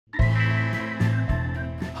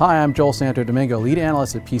Hi, I'm Joel Santo Domingo, lead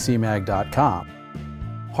analyst at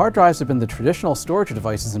PCMag.com. Hard drives have been the traditional storage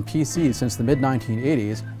devices in PCs since the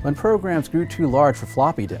mid-1980s, when programs grew too large for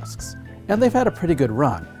floppy disks. And they've had a pretty good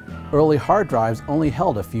run. Early hard drives only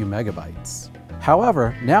held a few megabytes.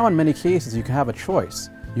 However, now in many cases you can have a choice.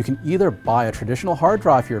 You can either buy a traditional hard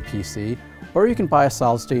drive for your PC, or you can buy a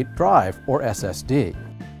solid-state drive, or SSD.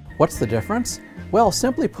 What's the difference? Well,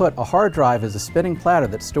 simply put, a hard drive is a spinning platter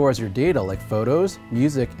that stores your data like photos,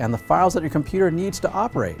 music, and the files that your computer needs to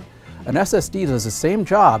operate. An SSD does the same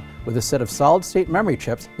job with a set of solid-state memory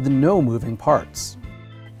chips with no moving parts.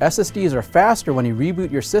 SSDs are faster when you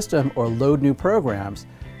reboot your system or load new programs.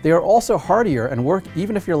 They are also hardier and work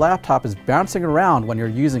even if your laptop is bouncing around when you're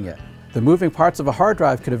using it. The moving parts of a hard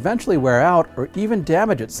drive could eventually wear out or even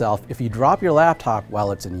damage itself if you drop your laptop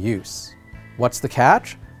while it's in use. What's the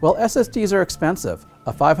catch? Well, SSDs are expensive.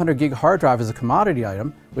 A 500 gig hard drive is a commodity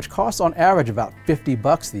item, which costs on average about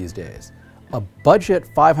 $50 these days. A budget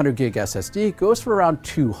 500 gig SSD goes for around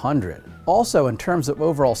 $200. Also, in terms of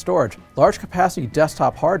overall storage, large capacity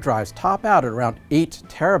desktop hard drives top out at around 8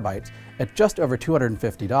 terabytes at just over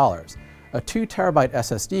 $250. A 2 terabyte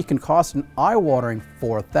SSD can cost an eye-watering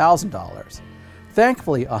 $4,000.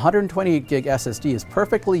 Thankfully, a 128 gig SSD is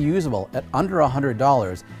perfectly usable at under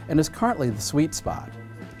 $100 and is currently the sweet spot.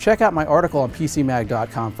 Check out my article on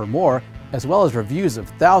PCMag.com for more, as well as reviews of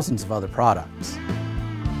thousands of other products.